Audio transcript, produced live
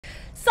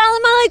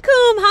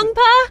Assalamualaikum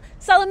hampa.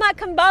 Selamat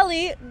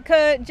kembali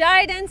ke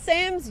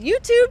Jaidansam's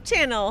YouTube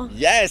channel.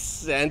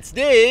 Yes, and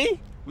today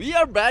we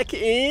are back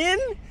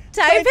in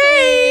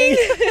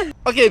Taiping.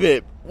 Okay,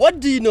 babe, what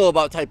do you know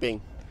about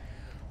Taiping?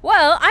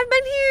 Well, I've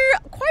been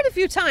here quite a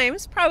few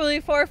times,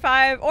 probably 4 or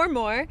 5 or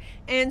more,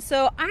 and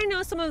so I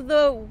know some of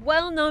the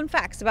well-known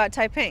facts about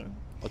Taiping.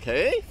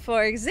 Okay.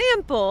 For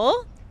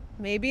example,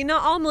 maybe not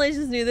all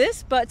Malaysians knew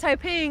this, but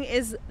Taiping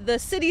is the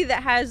city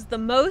that has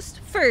the most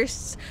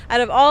firsts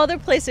out of all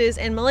other places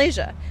in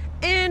Malaysia.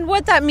 And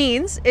what that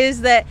means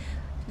is that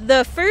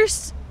the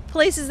first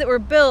places that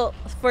were built,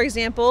 for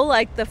example,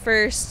 like the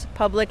first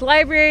public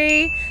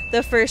library,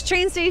 the first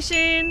train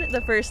station,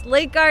 the first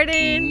lake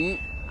garden,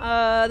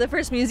 the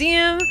first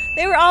museum,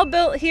 they were all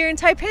built here in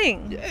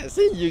Taiping. Yes,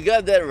 you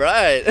got that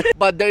right.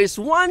 But there is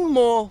one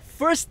more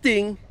first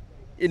thing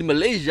in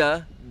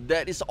Malaysia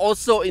that is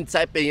also in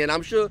Taiping, and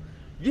I'm sure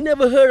you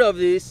never heard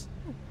of this,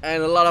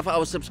 and a lot of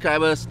our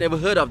subscribers never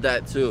heard of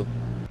that too.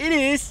 It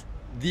is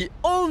the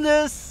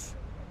oldest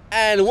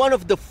and one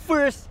of the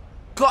first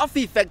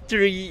coffee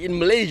factory in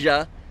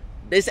Malaysia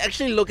that is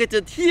actually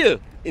located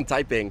here in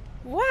Taiping.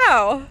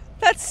 Wow,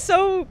 that's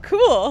so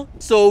cool.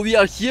 So we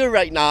are here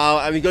right now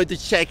and we're going to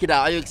check it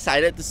out. Are you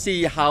excited to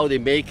see how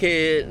they make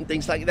it and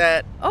things like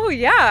that? Oh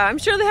yeah,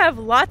 I'm sure they have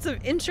lots of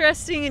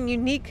interesting and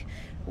unique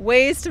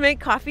ways to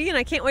make coffee, and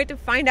I can't wait to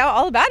find out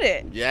all about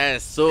it.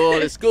 Yes, so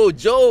let's go,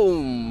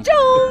 Jom!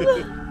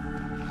 Jom!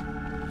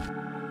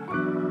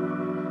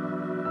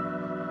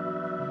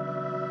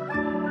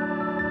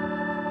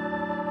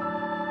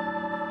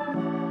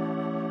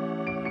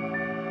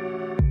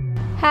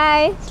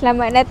 Hai,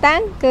 selamat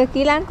datang ke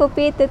Kilang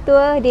Kopi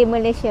tertua di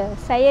Malaysia.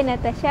 Saya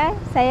Natasha,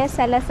 saya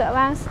salah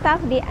seorang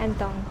staf di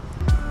Antong.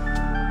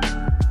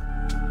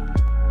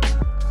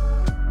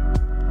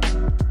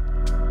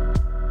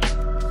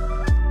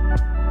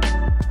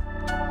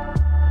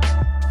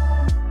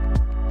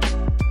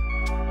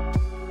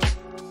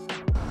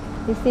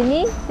 Di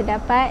sini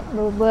terdapat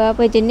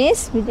beberapa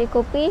jenis biji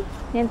kopi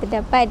yang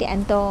terdapat di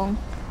Antong.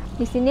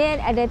 Di sini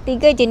ada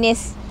 3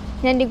 jenis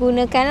yang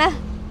digunakan lah.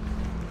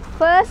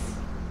 First,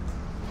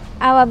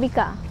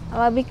 Arabica.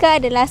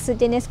 Arabica adalah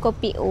sejenis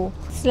kopi O.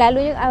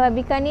 Selalunya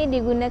Arabica ni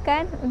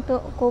digunakan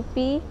untuk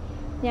kopi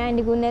yang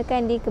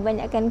digunakan di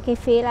kebanyakan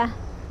kafe lah.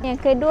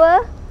 Yang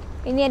kedua,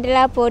 ini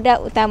adalah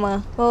produk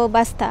utama,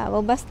 Robusta.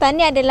 Robusta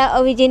ni adalah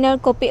original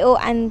kopi O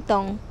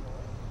Antong.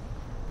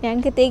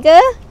 Yang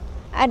ketiga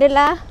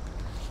adalah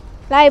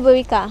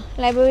Liberica.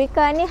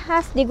 Liberica ni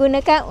khas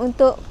digunakan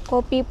untuk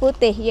kopi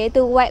putih,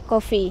 iaitu white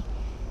coffee.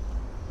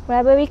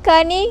 Liberica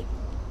ni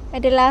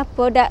adalah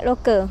produk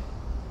lokal,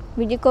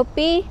 biji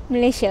kopi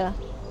Malaysia.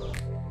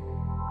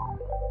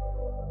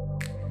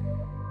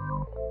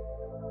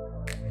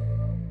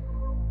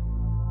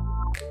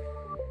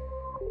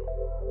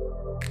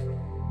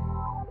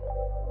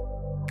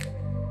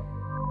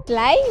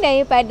 Selain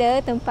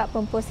daripada tempat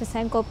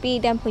pemprosesan kopi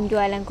dan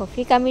penjualan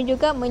kopi, kami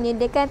juga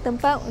menyediakan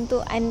tempat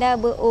untuk anda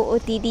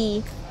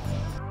ber-OOTD.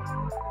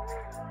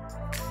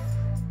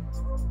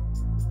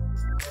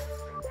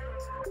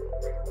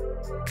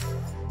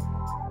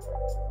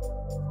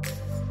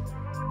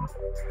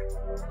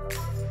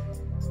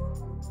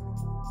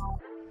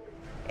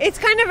 It's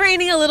kind of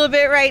raining a little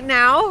bit right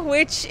now,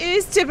 which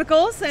is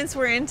typical since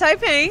we're in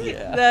Taiping,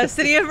 the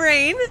city of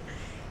rain.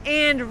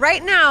 And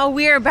right now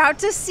we are about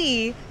to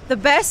see the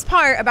best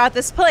part about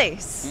this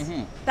place.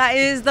 That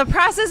is the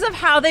process of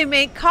how they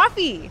make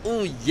coffee.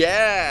 Oh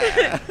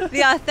yeah!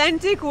 The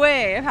authentic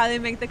way of how they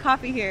make the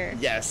coffee here.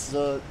 Yes,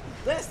 so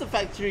that's the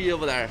factory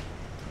over there.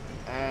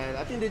 And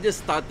I think they just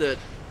started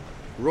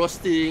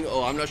roasting,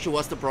 or I'm not sure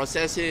what the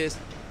process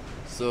is.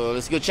 So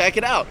let's go check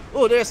it out.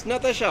 Oh, there's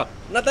Natasha.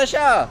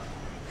 Natasha!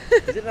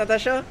 Is it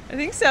Natasha? I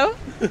think so.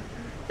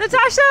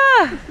 Natasha!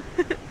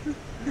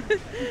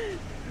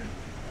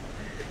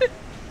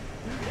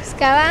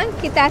 Sekarang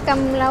kita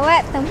akan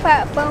melawat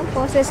tempat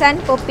pemprosesan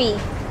kopi.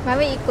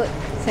 Mari ikut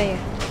saya.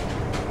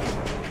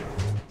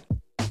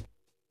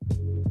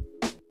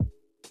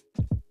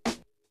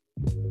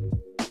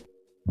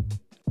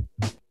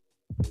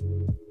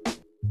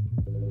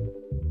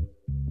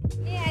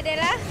 Ini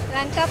adalah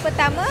langkah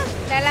pertama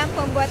dalam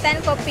pembuatan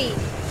kopi.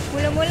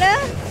 Mula-mula,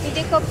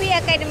 biji kopi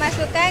akan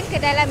dimasukkan ke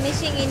dalam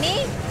mesin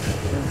ini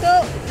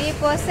untuk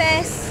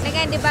diproses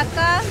dengan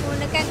dibakar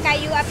menggunakan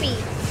kayu api.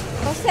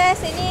 Proses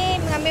ini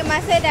mengambil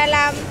masa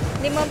dalam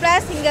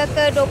 15 hingga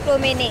ke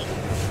 20 minit.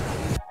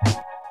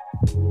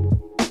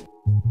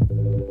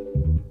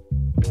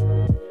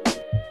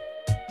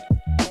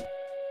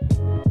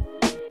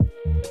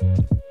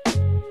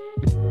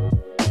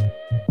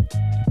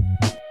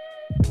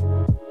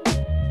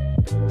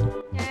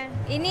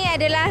 Ini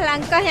adalah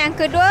langkah yang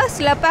kedua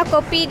selepas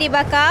kopi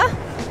dibakar.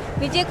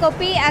 Biji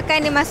kopi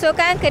akan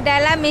dimasukkan ke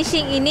dalam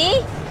mesin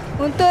ini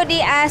untuk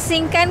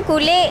diasingkan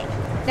kulit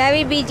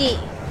dari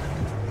biji.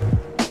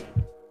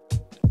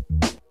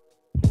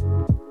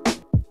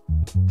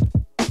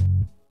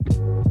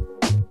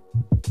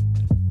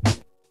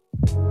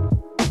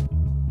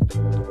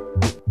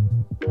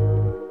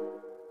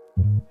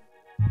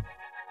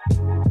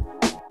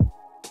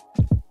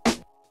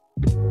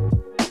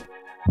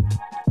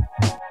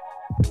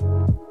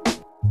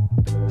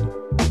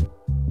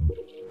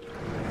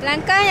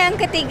 Langkah yang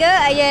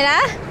ketiga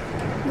ialah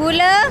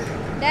gula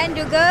dan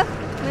juga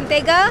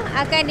mentega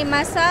akan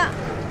dimasak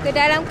ke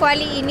dalam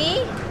kuali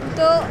ini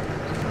untuk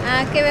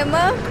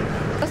caramel.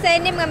 Proses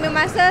ini mengambil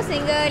masa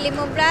sehingga 15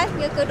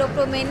 hingga ke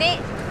 20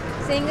 minit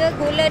sehingga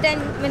gula dan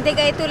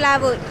mentega itu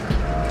larut.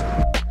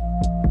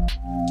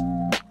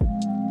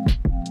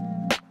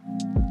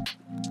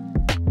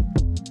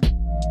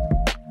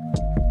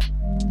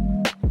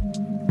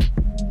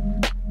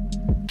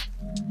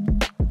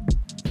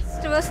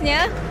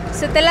 Seterusnya,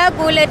 setelah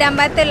gula dan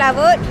butter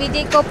larut,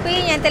 biji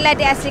kopi yang telah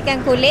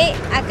dihasilkan kulit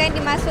akan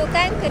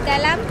dimasukkan ke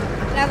dalam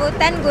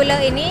larutan gula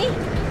ini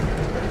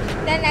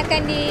dan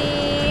akan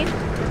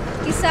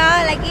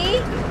dikisar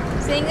lagi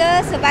sehingga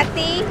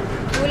sebati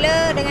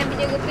gula dengan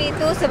biji kopi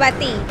itu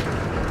sebati.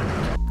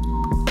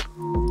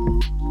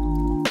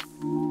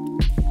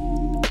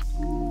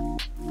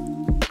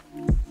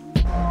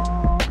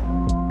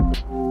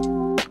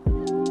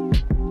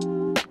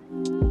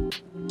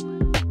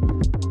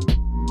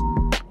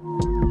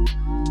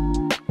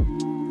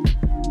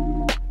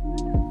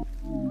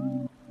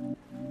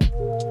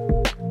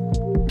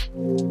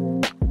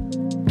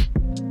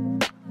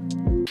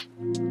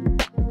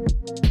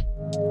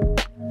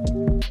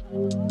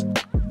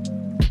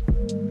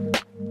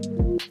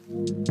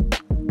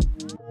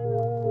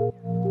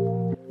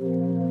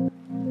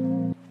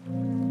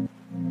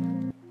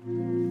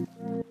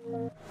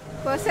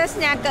 Proses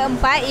yang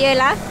keempat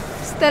ialah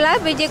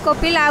setelah biji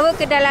kopi larut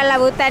ke dalam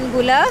larutan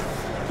gula,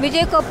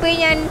 biji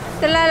kopi yang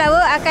telah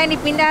larut akan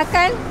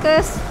dipindahkan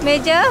ke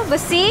meja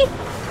besi.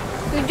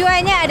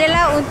 Tujuannya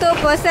adalah untuk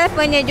proses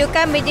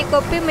penyejukan biji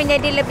kopi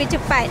menjadi lebih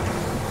cepat.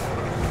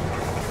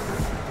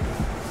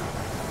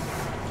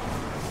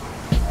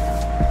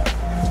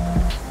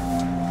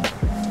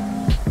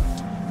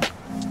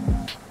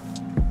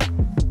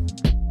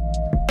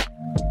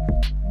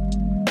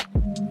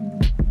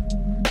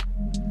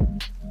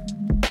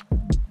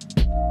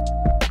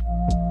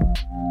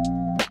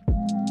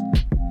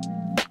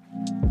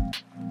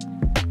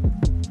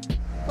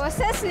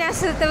 Proses yang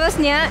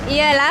seterusnya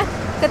ialah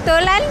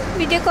ketulan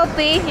biji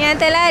kopi yang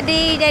telah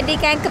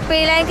dijadikan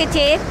kepilan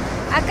kecil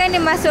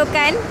akan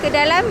dimasukkan ke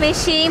dalam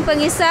mesin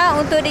pengisar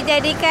untuk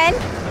dijadikan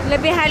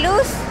lebih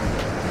halus.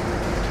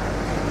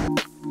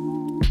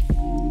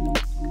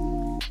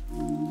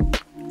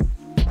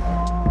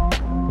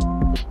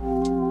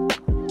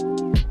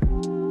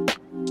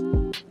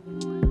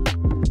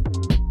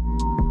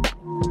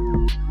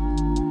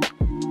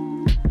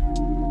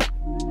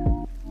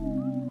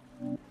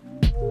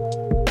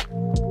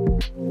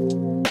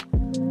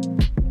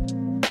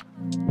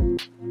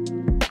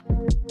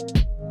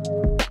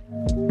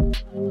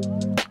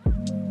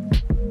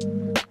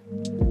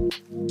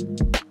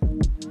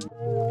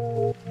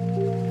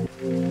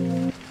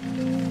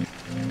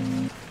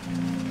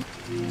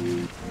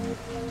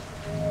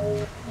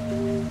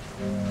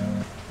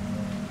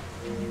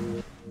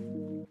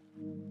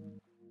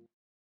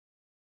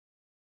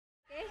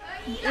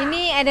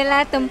 Ini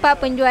adalah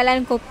tempat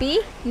penjualan kopi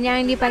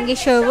yang dipanggil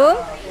showroom.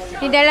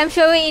 Di dalam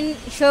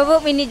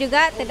showroom ini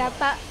juga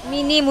terdapat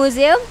mini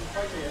museum.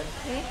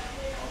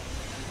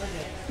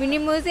 Mini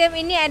museum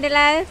ini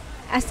adalah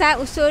asal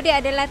usul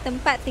dia adalah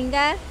tempat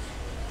tinggal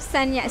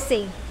Sun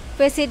Yat-sen,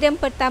 Presiden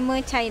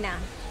pertama China.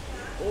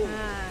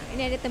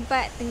 Ini ada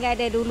tempat tinggal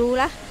dia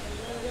dululah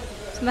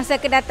semasa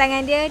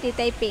kedatangan dia di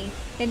Taiping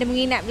dan dia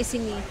menginap di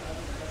sini.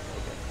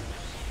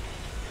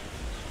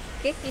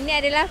 Okay, ini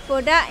adalah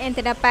produk yang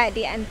terdapat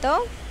di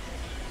Antong.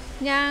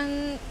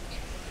 Yang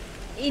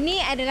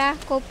ini adalah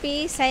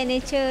kopi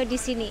signature di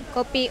sini,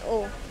 kopi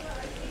O.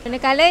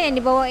 Manakala yang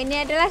di bawah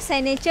ini adalah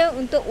signature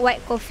untuk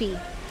white coffee.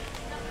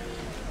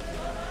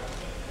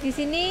 Di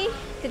sini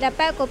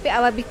terdapat kopi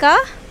Arabica,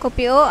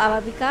 kopi O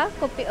Arabica,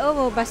 kopi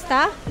O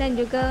Robusta dan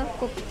juga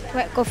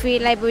white coffee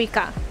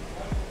Liberica.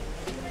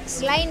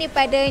 Selain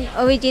daripada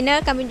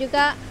original, kami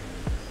juga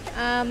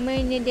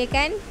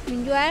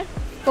menjual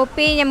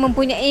kopi yang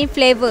mempunyai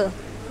flavor,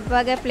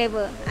 berbagai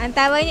flavor.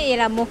 Antaranya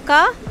ialah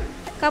mocha,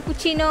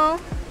 cappuccino,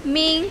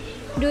 mint,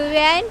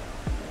 durian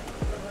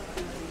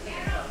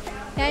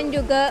dan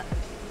juga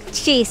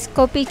cheese,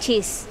 kopi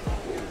cheese.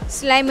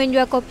 Selain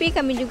menjual kopi,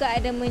 kami juga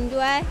ada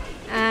menjual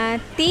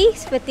tea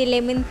seperti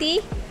lemon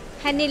tea,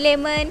 honey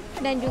lemon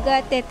dan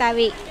juga teh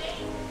tarik.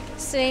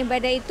 Selain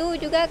daripada itu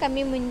juga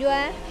kami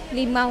menjual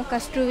limau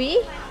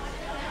kasturi,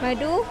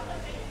 madu.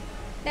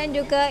 Dan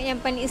juga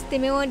yang paling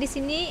istimewa di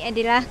sini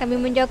adalah kami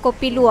menjual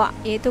kopi luwak,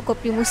 iaitu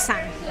kopi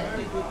musang.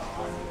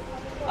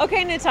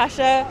 Okay,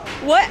 Natasha,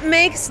 what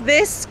makes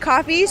this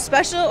coffee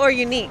special or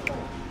unique?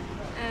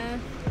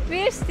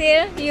 We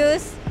still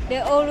use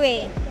the old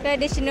way,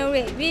 traditional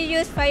way. We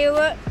use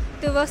firewood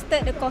to roast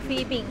the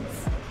coffee beans.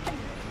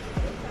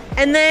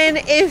 And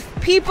then if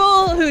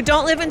people who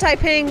don't live in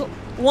Taiping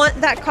want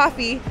that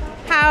coffee,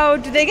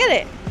 how do they get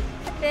it?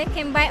 They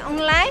can buy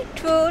online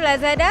through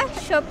Lazada,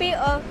 Shopee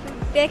or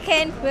they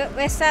can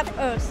WhatsApp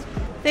us.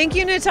 Thank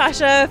you,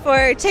 Natasha,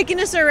 for taking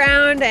us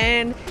around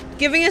and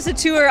giving us a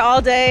tour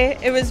all day.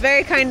 It was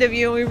very kind of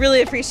you and we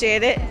really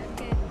appreciate it.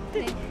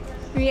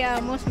 We are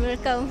most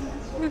welcome.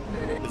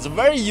 It's a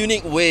very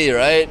unique way,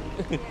 right?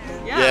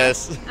 Yeah.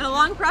 Yes. And a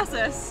long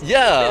process.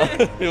 Yeah.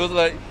 It was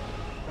like,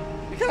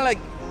 it kind of like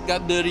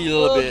got dirty a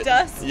little bit.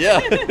 Dust. Yeah.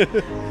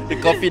 The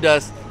coffee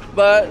dust.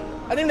 But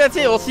I think that's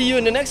it. We'll see you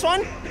in the next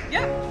one.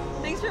 Yep.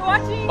 Thanks for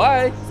watching.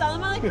 Bye.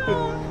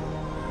 Assalamualaikum.